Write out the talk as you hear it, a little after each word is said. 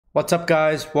What's up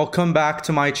guys, welcome back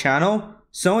to my channel.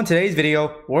 So in today's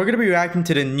video, we're going to be reacting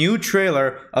to the new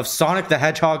trailer of Sonic the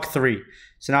Hedgehog 3.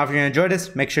 So now if you're going to enjoy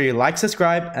this, make sure you like,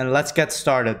 subscribe, and let's get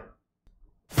started.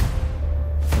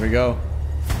 Here we go.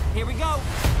 Here we go.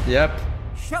 Yep.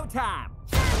 Showtime.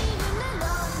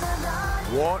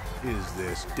 What is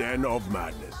this den of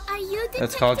madness? Are you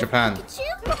It's called Japan.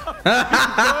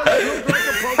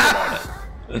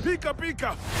 Pika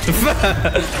Pika!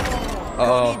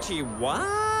 Uh-oh.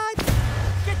 What?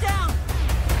 Get down.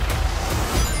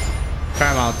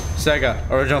 Paramount, Sega,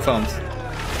 original films.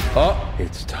 Oh,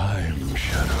 It's time,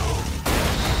 Shadow.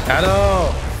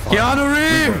 Shadow! Keanu We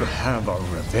Reeves! will have our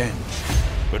revenge.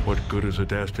 But what good is a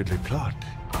dastardly plot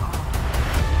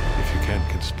if you can't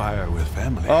conspire with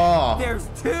family? Oh, There's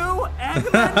two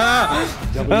Eggman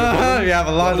now? you have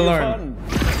a lot to learn.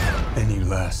 Any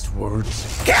last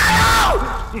words?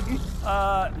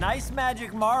 Nice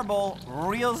magic marble.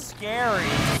 Real scary.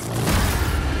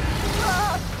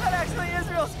 That actually is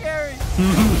real scary.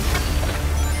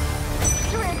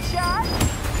 Trick shot.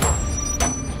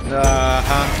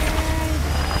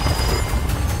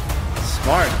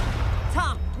 Smart.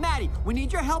 Tom, Maddie, we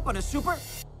need your help on a super...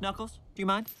 Knuckles, do you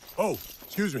mind? Oh,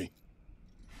 excuse me.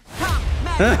 Tom,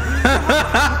 Maddie, we need your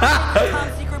help on a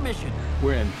top secret mission.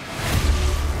 We're in.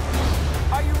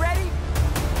 Are you ready?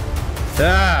 We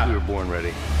Yeah. were born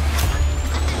ready.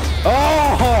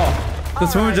 Oh,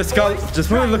 this movie this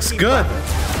movie looks good.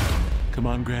 Come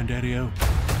on, Granddaddy-O.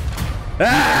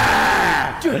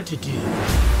 Ah!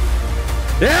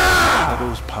 Yeah!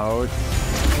 Shadow's powered.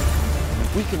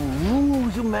 We can rule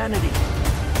humanity.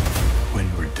 When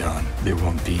we're done, there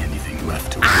won't be anything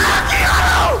left to rule.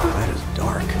 That is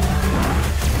dark.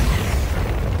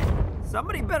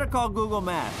 Somebody better call Google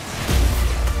Maps.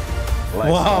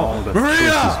 Wow,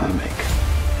 Maria! We make.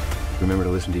 Remember to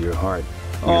listen to your heart.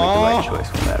 You make the right choice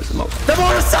when it matters the most. The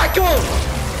motorcycle!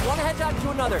 One hedgehog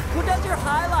to another. Who does your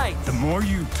highlights? The more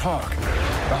you talk,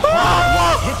 the harder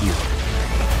it will hit you.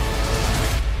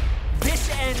 This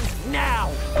ends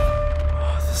now.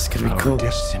 This is gonna be Our cool.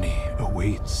 destiny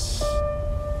awaits.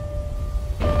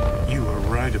 You were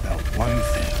right about one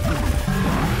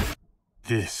thing.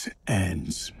 This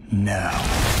ends now.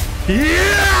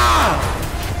 Yeah!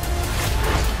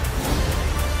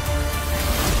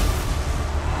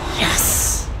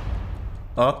 Yes!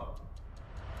 Oh.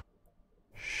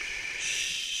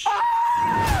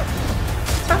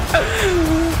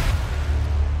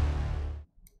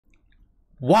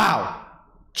 Wow.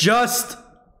 Just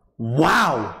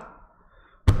wow.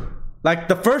 Like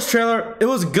the first trailer, it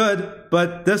was good,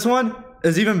 but this one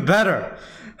is even better.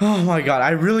 Oh my god,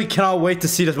 I really cannot wait to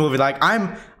see this movie. Like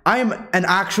I'm an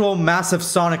actual massive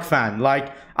Sonic fan.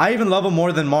 Like I even love him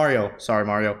more than Mario. Sorry,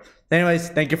 Mario. Anyways,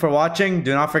 thank you for watching.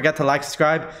 Do not forget to like,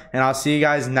 subscribe, and I'll see you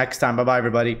guys next time. Bye-bye,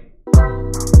 everybody.